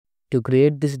To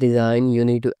create this design, you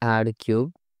need to add a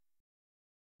cube.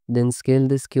 Then scale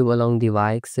this cube along the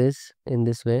y-axis in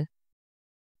this way.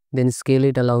 Then scale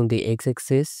it along the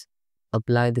x-axis.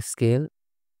 Apply the scale.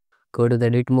 Go to the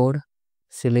edit mode.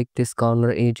 Select this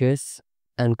corner edges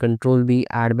and Ctrl B,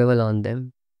 add bevel on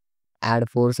them. Add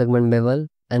 4 segment bevel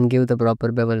and give the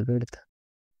proper bevel width.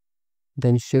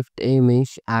 Then Shift A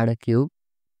mesh, add a cube.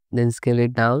 Then scale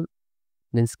it down.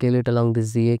 Then scale it along the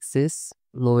z-axis.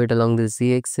 Move it along the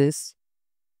z-axis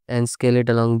and scale it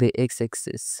along the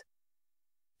x-axis.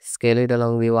 Scale it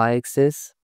along the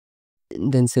y-axis.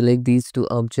 Then select these two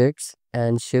objects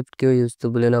and Shift Q, use the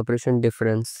Boolean operation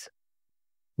difference.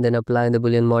 Then apply the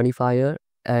Boolean modifier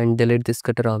and delete this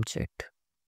cutter object.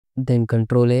 Then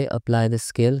Ctrl A, apply the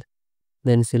scale.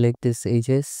 Then select these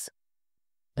edges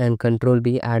and Ctrl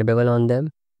B, add bevel on them.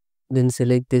 Then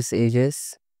select these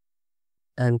edges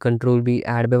and Ctrl B,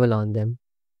 add bevel on them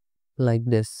like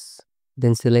this.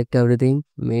 Then select everything,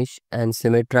 mesh and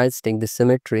symmetrize. Take the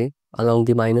symmetry along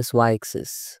the minus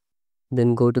y-axis.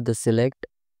 Then go to the select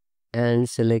and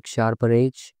select sharper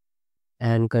edge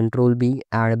and Ctrl B,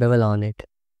 add bevel on it.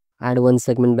 Add 1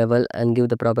 segment bevel and give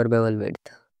the proper bevel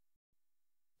width.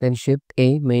 Then Shift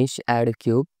A mesh, add a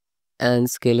cube and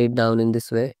scale it down in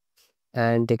this way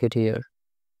and take it here.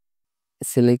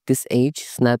 Select this edge,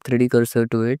 snap 3D cursor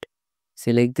to it.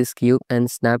 Select this cube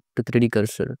and snap to 3D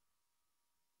cursor.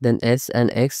 Then S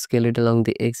and X, scale it along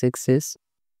the x-axis.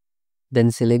 Then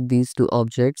select these two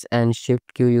objects and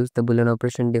Shift Q, use the Boolean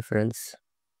operation difference.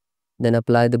 Then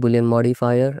apply the Boolean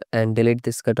modifier and delete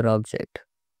this cutter object.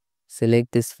 Select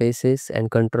these faces and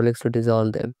Ctrl X to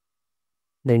dissolve them.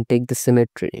 Then take the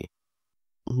symmetry.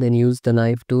 Then use the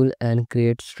knife tool and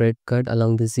create straight cut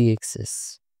along the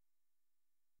z-axis.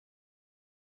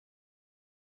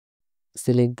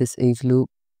 Select this edge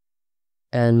loop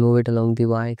and move it along the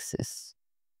y-axis.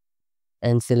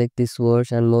 And select these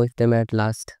words and merge them at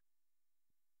last.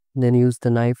 Then use the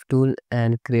knife tool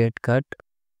and create cut.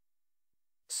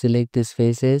 Select these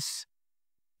faces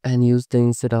and use the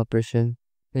insert operation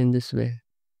in this way.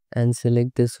 And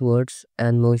select these words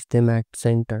and merge them at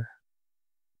center.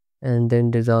 And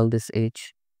then dissolve this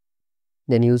edge.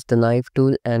 Then use the knife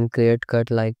tool and create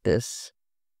cut like this.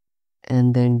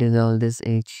 And then dissolve this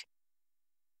edge.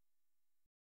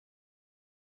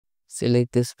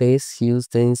 Select this face, use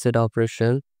the insert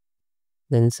operation.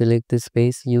 Then select this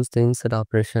face, use the insert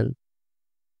operation.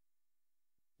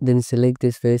 Then select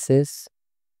these faces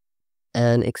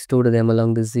and extrude them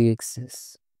along the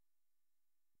z-axis.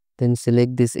 Then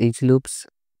select these edge loops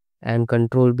and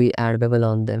Ctrl B, add bevel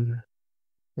on them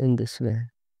in this way.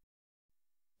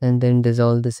 And then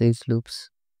dissolve these edge loops.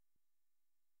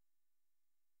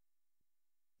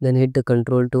 Then hit the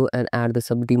Ctrl 2 and add the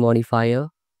subd modifier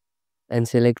and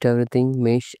select everything,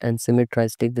 mesh and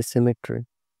symmetrize. Take the symmetry.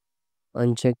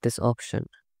 Uncheck this option.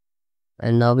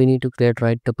 And now we need to create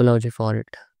right topology for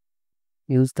it.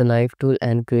 Use the knife tool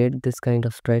and create this kind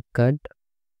of straight cut.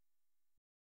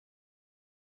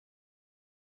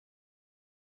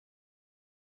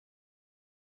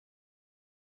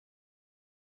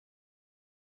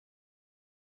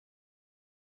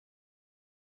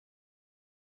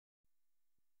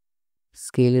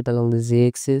 Scale it along the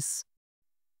z-axis.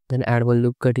 Then add one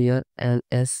loop cut here and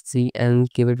SC and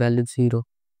give it value 0.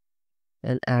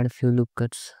 And add a few loop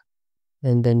cuts.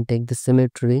 And then take the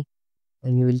symmetry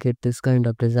and you will get this kind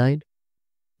of design.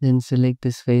 Then select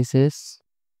these faces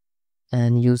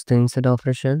and use the insert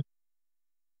operation.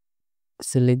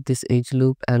 Select this edge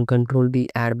loop and Ctrl B,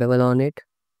 add bevel on it.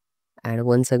 Add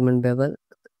 1 segment bevel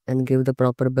and give the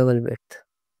proper bevel width.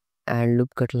 Add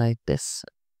loop cut like this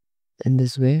in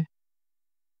this way.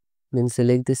 Then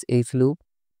select this edge loop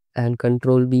and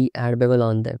Ctrl B, add bevel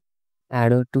on them.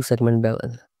 Add a 2 segment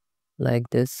bevel like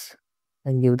this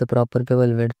and give the proper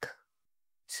bevel width.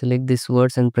 Select these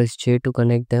words and press J to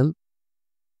connect them.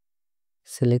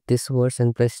 Select these words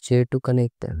and press J to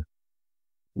connect them.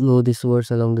 Move these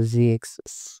words along the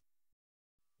z-axis.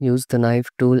 Use the knife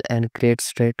tool and create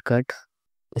straight cut.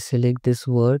 Select this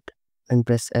word and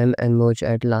press M and merge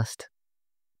at last.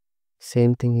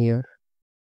 Same thing here.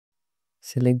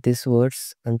 Select these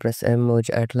words and press M, merge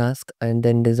at last, and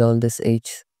then dissolve this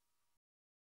H.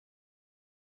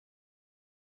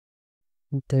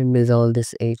 Then dissolve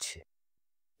this H.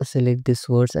 Select these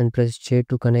words and press J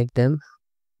to connect them.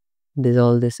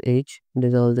 Dissolve this H,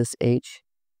 dissolve this H.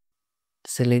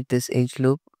 Select this H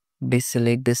loop,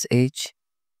 deselect this H,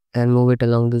 and move it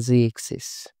along the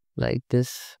z-axis like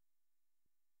this.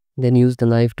 Then use the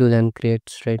knife tool and create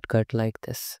straight cut like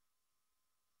this.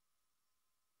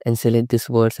 And select these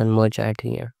words and merge at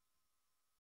here.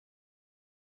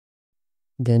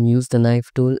 Then use the knife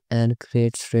tool and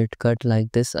create straight cut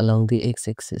like this along the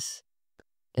x-axis.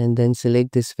 And then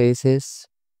select these faces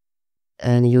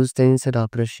and use the insert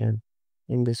operation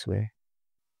in this way.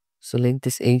 Select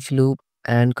this edge loop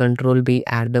and Ctrl B,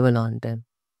 add bevel on them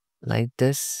like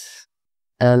this,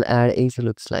 and add edge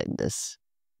loops like this.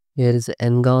 Here is the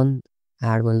end gone.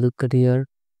 Add one loop cut here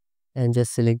and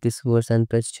just select this verse and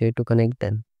press J to connect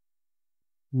them.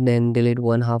 Then delete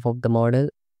one half of the model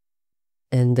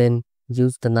and then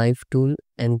use the knife tool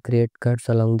and create cuts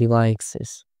along the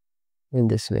y-axis in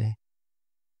this way.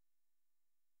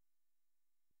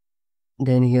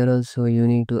 Then here also you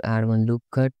need to add one loop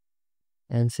cut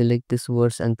and select this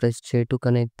verse and press J to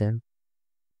connect them.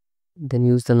 Then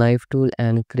use the knife tool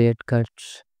and create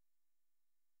cuts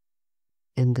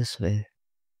in this way.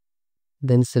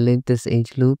 Then select this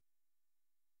edge loop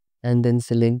and then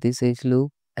select this edge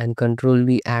loop and Ctrl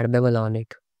V, add bevel on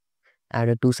it. Add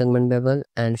a 2 segment bevel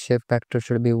and shape factor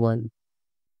should be 1.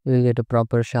 You will get a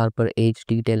proper sharper edge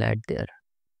detail at there.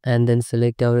 And then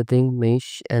select everything,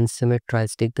 mesh and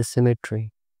symmetrize, take the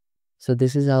symmetry. So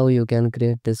this is how you can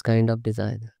create this kind of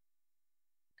design.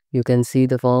 You can see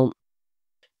the form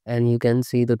and you can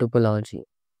see the topology.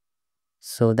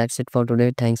 So that's it for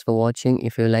today. Thanks for watching.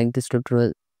 If you like this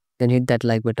tutorial, then hit that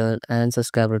like button and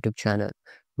subscribe to our YouTube channel.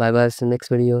 Bye bye, see you next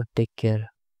video. Take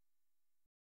care.